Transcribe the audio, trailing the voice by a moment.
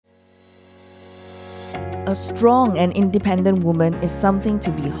A strong and independent woman is something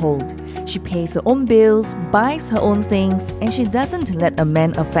to behold. She pays her own bills, buys her own things, and she doesn't let a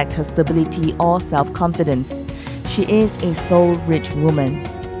man affect her stability or self-confidence. She is a soul-rich woman.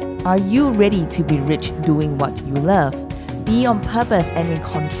 Are you ready to be rich doing what you love? Be on purpose and in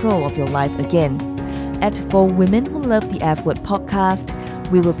control of your life again. At For Women Who Love the F Word podcast,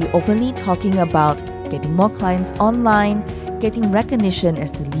 we will be openly talking about getting more clients online, getting recognition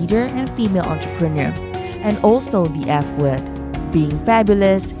as the leader and female entrepreneur, and also the F word, being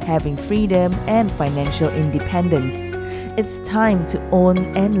fabulous, having freedom, and financial independence. It's time to own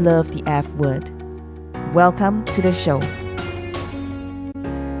and love the F word. Welcome to the show.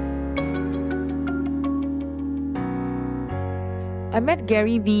 I met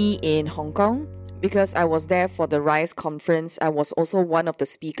Gary Vee in Hong Kong because I was there for the RISE conference. I was also one of the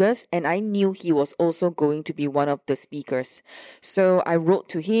speakers, and I knew he was also going to be one of the speakers. So I wrote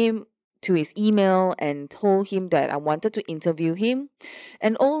to him, to his email, and told him that I wanted to interview him.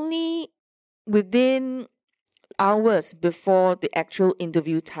 And only within hours before the actual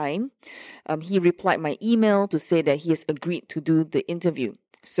interview time, he replied my email to say that he has agreed to do the interview.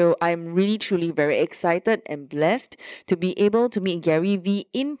 So I'm really truly very excited and blessed to be able to meet Gary Vee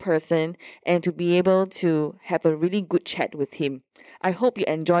in person and to be able to have a really good chat with him. I hope you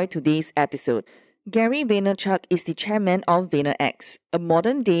enjoy today's episode. Gary Vaynerchuk is the chairman of VaynerX, a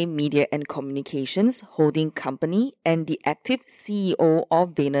modern-day media and communications holding company, and the active CEO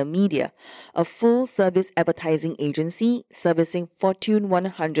of VaynerMedia, a full-service advertising agency servicing Fortune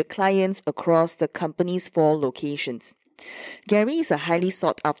 100 clients across the company's 4 locations. Gary is a highly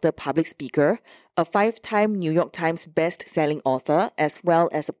sought-after public speaker, a 5-time New York Times best-selling author, as well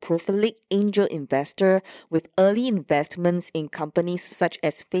as a prolific angel investor with early investments in companies such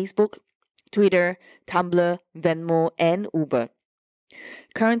as Facebook, Twitter, Tumblr, Venmo, and Uber.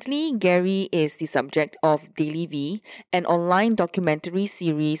 Currently, Gary is the subject of Daily V, an online documentary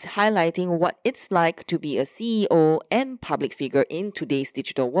series highlighting what it's like to be a CEO and public figure in today's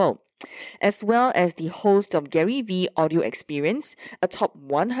digital world, as well as the host of Gary Vee Audio Experience, a top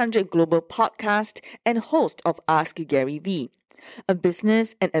 100 global podcast, and host of Ask Gary Vee, a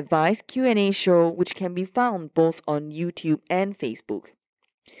business and advice Q&A show which can be found both on YouTube and Facebook.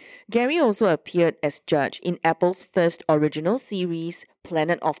 Gary also appeared as judge in Apple's first original series,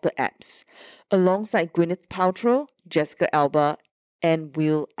 Planet of the Apps, alongside Gwyneth Paltrow, Jessica Alba, and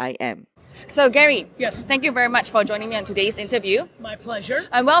will.i.am. So Gary, yes, thank you very much for joining me on today's interview. My pleasure.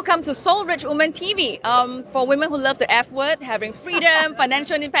 And welcome to Soul Rich Woman TV, for women who love the F word, having freedom,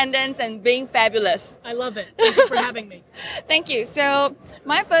 financial independence, and being fabulous. I love it. Thank you for having me. Thank you. So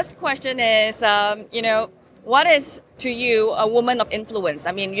my first question is, what is to you a woman of influence?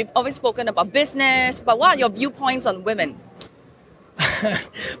 I mean, you've always spoken about business, but what are your viewpoints on women?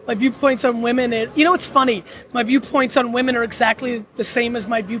 My viewpoints on women is, it's funny. My viewpoints on women are exactly the same as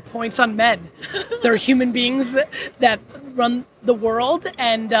my viewpoints on men. They're human beings that run the world,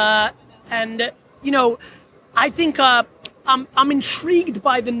 and I think I'm intrigued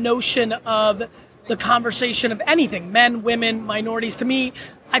by the notion of the conversation of anything, men, women, minorities. To me,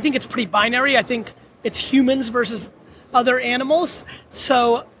 I think it's pretty binary. I think it's humans versus other animals.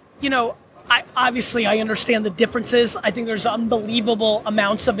 So, I understand the differences. I think there's unbelievable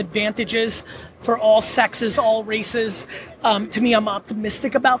amounts of advantages for all sexes, all races. To me, I'm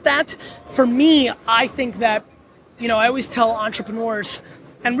optimistic about that. For me, I think that, I always tell entrepreneurs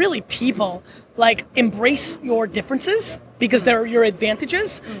and really people, embrace your differences because they're your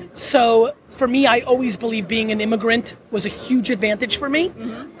advantages. So for me, I always believe being an immigrant was a huge advantage for me.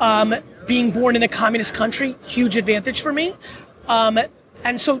 Being born in a communist country, huge advantage for me.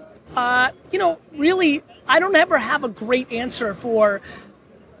 And so, really, I don't ever have a great answer for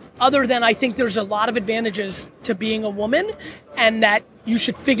other than I think there's a lot of advantages to being a woman and that you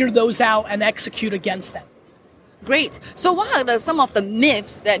should figure those out and execute against them. Great. So what are some of the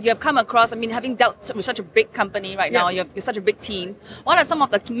myths that you have come across? I mean, having dealt with such a big company right now, you're such a big team. What are some of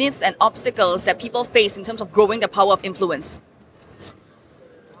the myths and obstacles that people face in terms of growing the power of influence?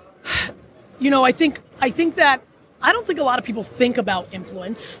 I think that I don't think a lot of people think about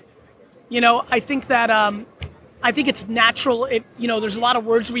influence. I think that I think it's natural. There's a lot of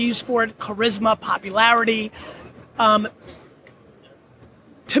words we use for it: charisma, popularity. To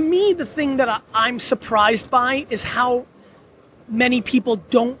me, the thing that I'm surprised by is how many people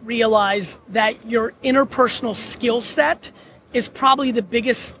don't realize that your interpersonal skill set is probably the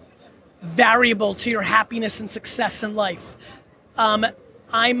biggest variable to your happiness and success in life.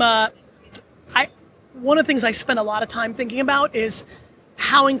 One of the things I spend a lot of time thinking about is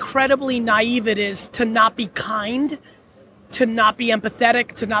how incredibly naive it is to not be kind to not be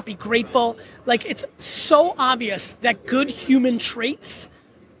empathetic, to not be grateful. Like, it's so obvious that good human traits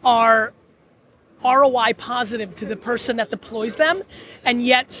are ROI positive to the person that deploys them, and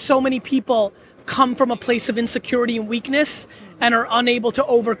yet so many people come from a place of insecurity and weakness and are unable to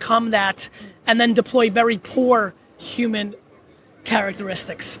overcome that and then deploy very poor human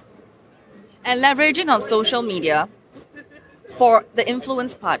characteristics. And leveraging on social media for the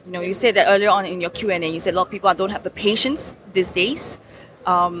influence part, you said that earlier on in your Q&A, you said a lot of people don't have the patience these days.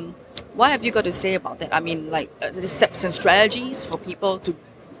 What have you got to say about that? I mean, like the steps and strategies for people to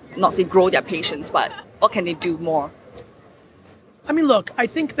not say grow their patience, but what can they do more? I mean, look, I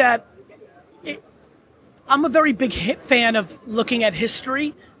think that I'm a very big fan of looking at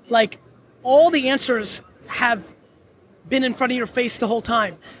history. Like, all the answers have been in front of your face the whole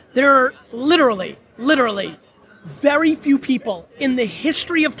time. There are literally very few people in the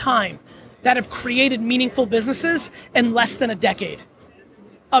history of time that have created meaningful businesses in less than a decade.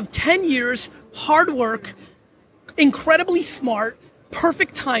 Of 10 years, hard work, incredibly smart,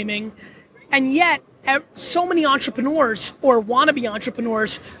 perfect timing, and yet so many entrepreneurs or wannabe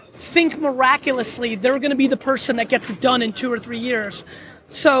entrepreneurs think miraculously they're going to be the person that gets it done in 2 or 3 years.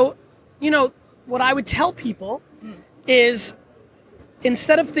 So, what I would tell people is,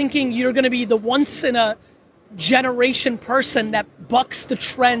 instead of thinking you're going to be the once in a generation person that bucks the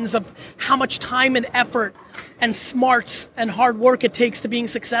trends of how much time and effort and smarts and hard work it takes to being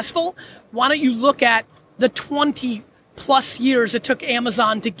successful, why don't you look at the 20 plus years it took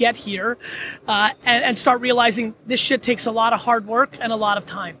Amazon to get here and start realizing this shit takes a lot of hard work and a lot of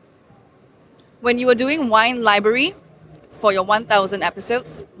time. When you were doing Wine Library for your 1,000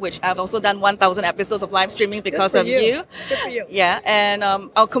 episodes, which I've also done 1,000 episodes of live streaming because of you. Good for you. Yeah, and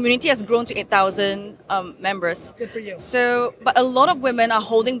our community has grown to 8,000 members. Good for you. So, but a lot of women are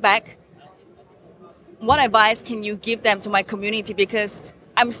holding back. What advice can you give them to my community? Because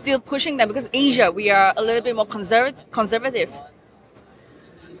I'm still pushing them, because Asia, we are a little bit more conservative.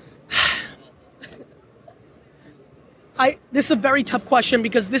 This is a very tough question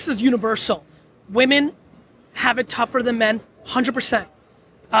because this is universal. Women have it tougher than men, 100%.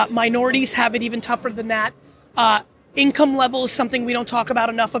 Minorities have it even tougher than that. Income level is something we don't talk about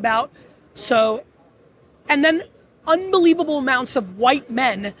enough about. So, and then unbelievable amounts of white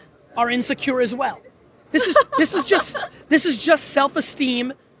men are insecure as well. This is just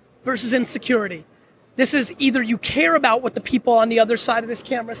self-esteem versus insecurity. This is either you care about what the people on the other side of this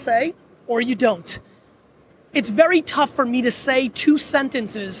camera say, or you don't. It's very tough for me to say 2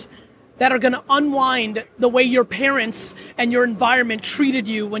 sentences that are going to unwind the way your parents and your environment treated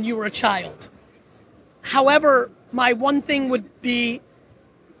you when you were a child. However, my one thing would be,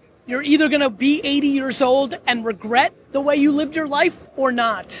 you're either going to be 80 years old and regret the way you lived your life or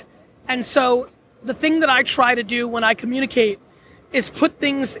not. And so the thing that I try to do when I communicate is put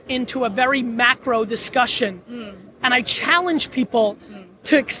things into a very macro discussion. And I challenge people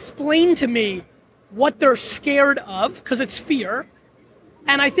to explain to me what they're scared of, because it's fear.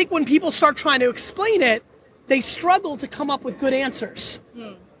 And I think when people start trying to explain it, they struggle to come up with good answers.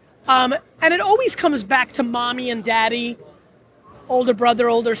 And it always comes back to mommy and daddy, older brother,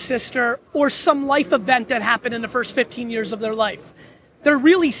 older sister, or some life event that happened in the first 15 years of their life. There are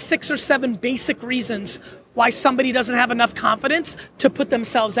really 6 or 7 basic reasons why somebody doesn't have enough confidence to put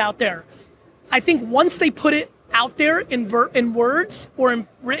themselves out there. I think once they put it out there in words or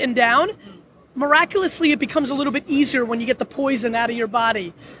written down, miraculously it becomes a little bit easier when you get the poison out of your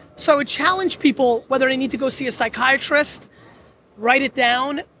body. So I would challenge people, whether they need to go see a psychiatrist, write it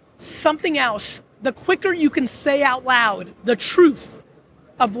down, something else. The quicker you can say out loud the truth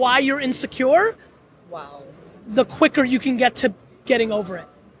of why you're insecure, the quicker you can get to getting over it.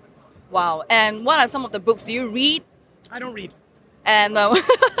 Wow. And what are some of the books do you read? I don't read. And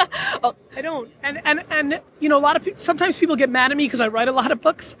I don't. And a lot of people, sometimes people get mad at me because I write a lot of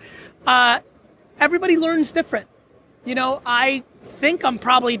books. Everybody learns different. I think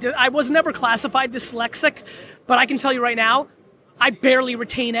I was never classified dyslexic, but I can tell you right now, I barely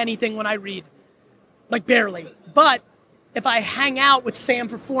retain anything when I read. Like, barely. But if I hang out with Sam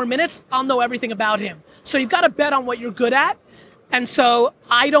for 4 minutes, I'll know everything about him. So you've got to bet on what you're good at. And so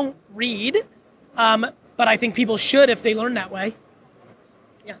I don't read, but I think people should if they learn that way.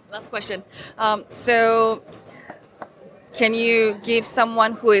 Yeah, last question. So can you give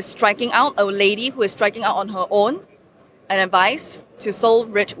someone who is striking out, a lady who is striking out on her own, an advice to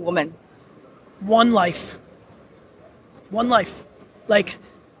soul-rich woman? One life. Like,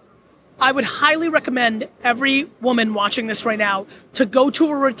 I would highly recommend every woman watching this right now to go to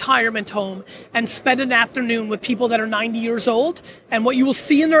a retirement home and spend an afternoon with people that are 90 years old. And what you will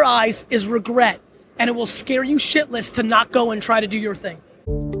see in their eyes is regret and it will scare you shitless to not go and try to do your thing.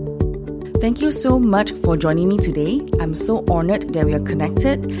 Thank you so much for joining me today. I'm so honored that we are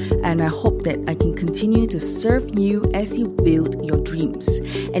connected, and I hope that I can continue to serve you as you build your dreams.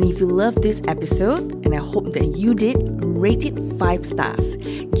 And if you love this episode, and I hope that you did, rate it 5 stars.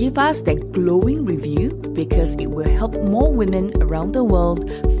 Give us that glowing review because it will help more women around the world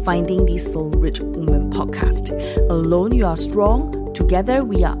finding the Soul Rich Woman podcast. Alone you are strong, together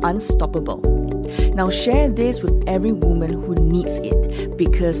we are unstoppable. Now share this with every woman who needs it,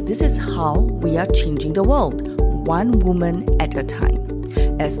 because this is how we are changing the world, one woman at a time.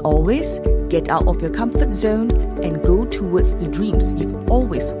 As always, get out of your comfort zone and go towards the dreams you've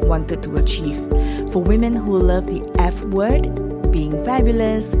always wanted to achieve. For women who love the F word, being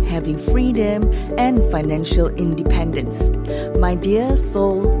fabulous, having freedom, and financial independence. My dear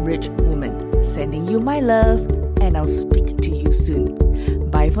soul rich woman, sending you my love, and I'll speak to you soon.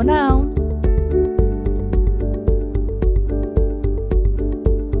 Bye for now.